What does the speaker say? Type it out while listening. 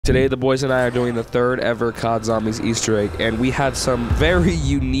Today, the boys and I are doing the 3rd ever COD Zombies Easter egg, and we had some very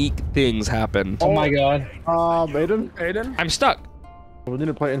unique things happen. Oh my god. Aiden? I'm stuck. We need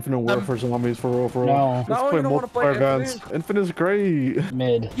to play Infinite Warfare Zombies for real, No. Let's play multiplayer events. Infinite's great.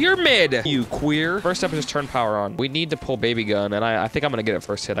 Mid. You're mid, you queer. First step is just turn power on. We need to pull baby gun, and I think I'm gonna get it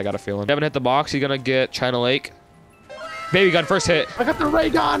first hit. I got a feeling. Devin hit the box. He's gonna get China Lake. Baby gun first hit. I got the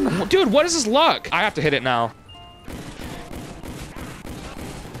ray gun. Dude, what is this luck? I have to hit it now.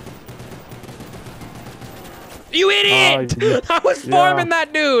 You idiot! I was farming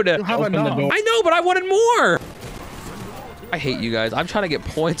that dude. You have enough. I know, but I wanted more. I hate you guys. I'm trying to get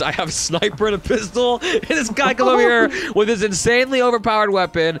points. I have a sniper and a pistol, and this guy comes over here with his insanely overpowered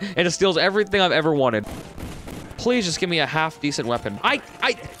weapon and it steals everything I've ever wanted. Please just give me a half decent weapon.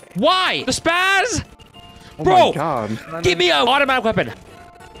 Why? The spaz? Oh Bro, my God. give me an automatic weapon.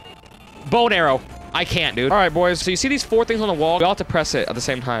 Bow and arrow. I can't, dude. All right, boys. So you see these 4 things on the wall? We all have to press it at the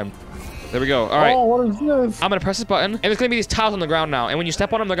same time. There we go. All right. Oh, what is this? I'm gonna press this button, and there's gonna be these tiles on the ground now. And when you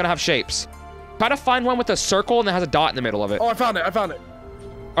step on them, they're gonna have shapes. Try to find one with a circle and that has a dot in the middle of it. Oh, I found it. All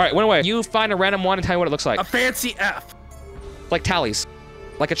right, went away. You find a random one and tell me what it looks like. A fancy F. Like tallies.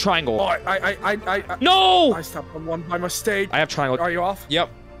 Like a triangle. Oh, No! I stepped on one by mistake. I have triangle. Are you off? Yep.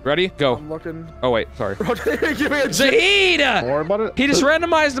 Ready? Go. I'm looking. Oh, wait. Sorry. Give me a Zahid! Don't worry about it. He just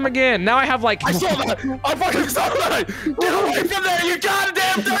randomized them again. Now I have like... I saw that! I fucking saw that! Get away from there, you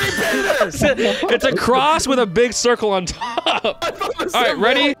goddamn dirty penis! It's a cross with a big circle on top. All right,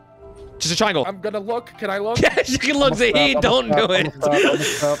 ready? Just a triangle. I'm gonna look. Can I look? Yes, you can look, Zahid. Don't do it.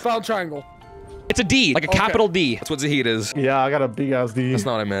 Found triangle. It's a D, like a capital D. That's what Zahid is. Yeah, I got a big ass D. That's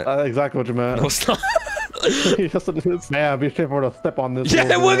not what I meant. Exactly what you meant. No, it's not. Man, be ashamed for to step on this.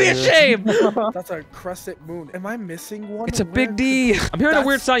 Yeah, it would be a shame. That's a crescent moon. Am I missing one? It's a big D. I'm hearing a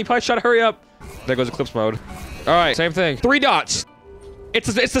weird sound. You probably should hurry up. There goes Eclipse mode. All right, same thing. 3 dots. It's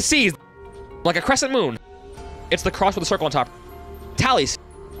the C's. Like a crescent moon. It's the cross with a circle on top. Tallies.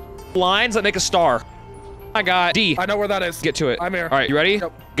 Lines that make a star. I got D. I know where that is. Get to it. I'm here. All right, you ready?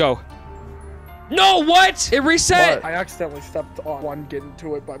 Yep. Go. No, what? It reset. I accidentally stepped on one, getting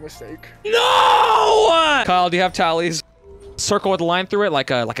to it by mistake. No! Kyle, do you have tallies? Circle with a line through it, like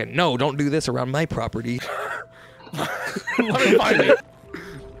a no, don't do this around my property. Let me find it.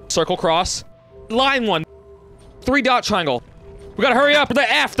 Circle cross. Line 1. 3 dot triangle. We gotta hurry up with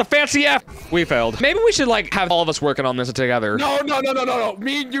the F, the fancy F. We failed. Maybe we should like have all of us working on this together. No.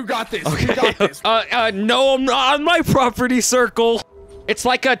 Me and you got this. Okay. You got this. No, I'm not on my property circle. It's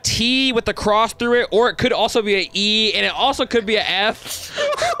like a T with the cross through it, or it could also be an E, and it also could be an F.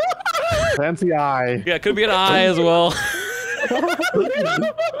 Fancy eye. Yeah, it could be an I as well.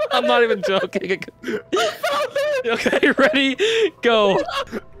 I'm not even joking. Okay, ready? Go.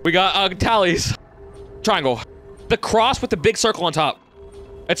 We got tallies. Triangle. The cross with the big circle on top.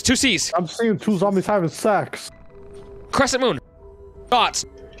 It's 2 C's. I'm seeing 2 zombies having sex. Crescent moon. Dots.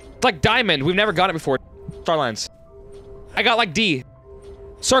 It's like diamond. We've never got it before. Star lines. I got like D.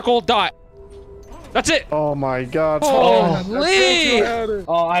 Circle, dot. That's it. Oh my God. Holy!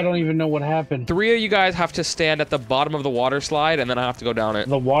 Oh, I don't even know what happened. 3 of you guys have to stand at the bottom of the water slide, and then I have to go down it.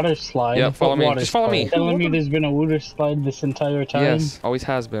 The water slide? Yep, follow me. Water Just follow me. slide? Telling me there's been a water slide this entire time? Yes, always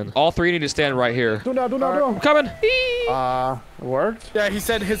has been. All 3 need to stand right here. Do not. I'm coming. It worked. Yeah, he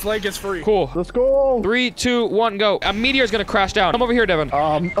said his leg is free. Cool. Let's go. 3, 2, 1, go. A meteor's gonna crash down. Come over here, Devin.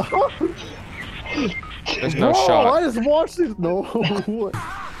 There's no shot. I just watched this. No.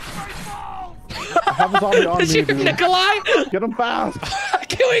 I have a zombie on Did me, you, dude. Nikolai? Get him fast.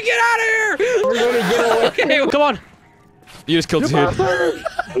 Can we get out of here? Okay, come on. You just killed Zed.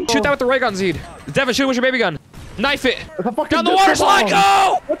 Shoot that with the ray gun, Zed. Devin, shoot it with your baby gun. Knife it. Down the water slide,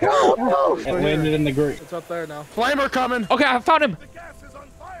 go! It landed in the grate. It's up there now. Flamer coming. Okay, I found him.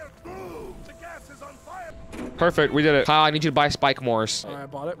 Perfect, we did it. Kyle, I need you to buy spike mores. I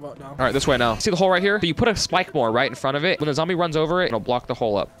bought it. What now? All right, this way now. See the hole right here? So you put a spike more right in front of it. When the zombie runs over it, it'll block the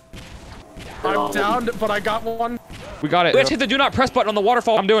hole up. I'm down, but I got one. We got it. Let's hit the do not press button on the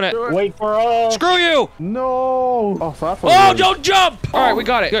waterfall. I'm doing it. Wait for us. Screw you! No. Oh, so that's what Oh, it is. don't jump! All right, we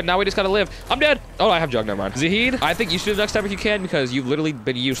got it. Good, now we just gotta live. I'm dead. Oh, I have jug, never mind. Zahid, I think you should do the next time if you can, because you've literally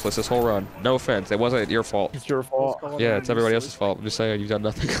been useless this whole run. No offense, it wasn't your fault. It's your fault. Yeah, it's everybody else's fault. I'm just saying, you've done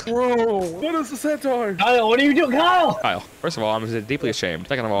nothing. Bro, what is the centaur? Kyle, what are you doing, Kyle? Kyle, first of all, I'm deeply ashamed.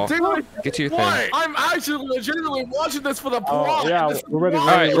 Second of all, get to your thing. Why? I'm actually legitimately watching this for the plot. Yeah, we're ready. All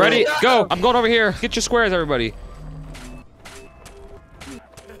right, ready? Go. I'm going over here. Get your squares, everybody.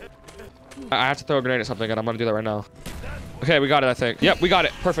 I have to throw a grenade at something, and I'm gonna do that right now. Okay, we got it, I think. Yep, we got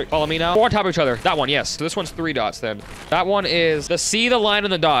it. Perfect. Follow me now. 4 on top of each other. That one, yes. So this one's 3 dots then. That one is the C, the line,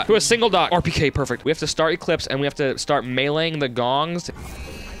 and the dot. To a single dot. RPK, perfect. We have to start Eclipse, and we have to start meleeing the gongs.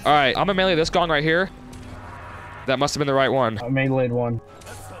 All right, I'm gonna melee this gong right here. That must have been the right one. I meleeed one.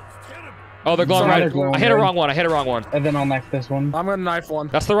 Oh, they're glowing Sorry, red. they're glowing I hit a red. wrong one. I hit a wrong one. And then I'll knife this one. I'm gonna knife one.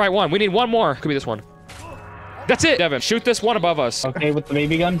 That's the right one. We need one more. Could be this one. That's it, Devin. Shoot this one above us. Okay, with the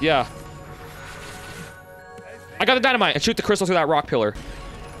baby gun? Yeah. I got the dynamite and shoot the crystal through that rock pillar.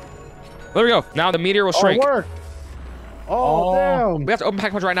 There we go. Now the meteor will Oh, it shrink. worked. Oh, damn. We have to open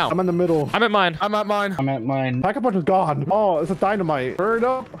pack punch right now. I'm in the middle. I'm at mine. I'm at mine. I'm at mine. Pack a punch is gone. Oh, it's a dynamite. Burn it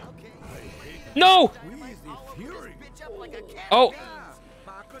up. No! Oh.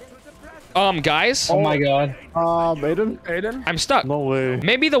 Guys? Oh my god. Aiden? I'm stuck. No way.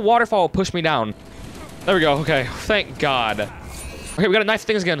 Maybe the waterfall will push me down. There we go. Okay. Thank God. Okay, we gotta knife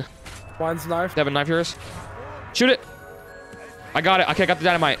things again. Mine's knife. Devin, knife yours. Shoot it. I got it. Okay, I got the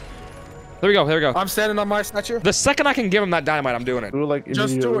dynamite. There we go. There we go. I'm standing on my statue. The second I can give him that dynamite, I'm doing it. Do it like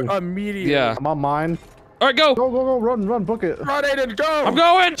Just do it immediately. immediately. Yeah. I'm on mine. All right, go. Go, go, go. Run, run. Book it. Run, Aiden, go! I'm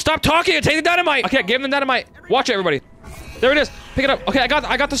going. Stop talking and take the dynamite. Okay, give him the dynamite. Watch it, everybody. There it is. Pick it up. Okay, I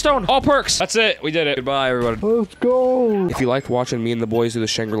got the stone. All perks. That's it. We did it. Goodbye, everybody. Let's go. If you liked watching me and the boys do the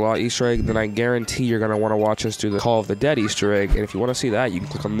Shangri-La Easter egg, then I guarantee you're going to want to watch us do the Call of the Dead Easter egg. And if you want to see that, you can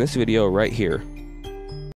click on this video right here.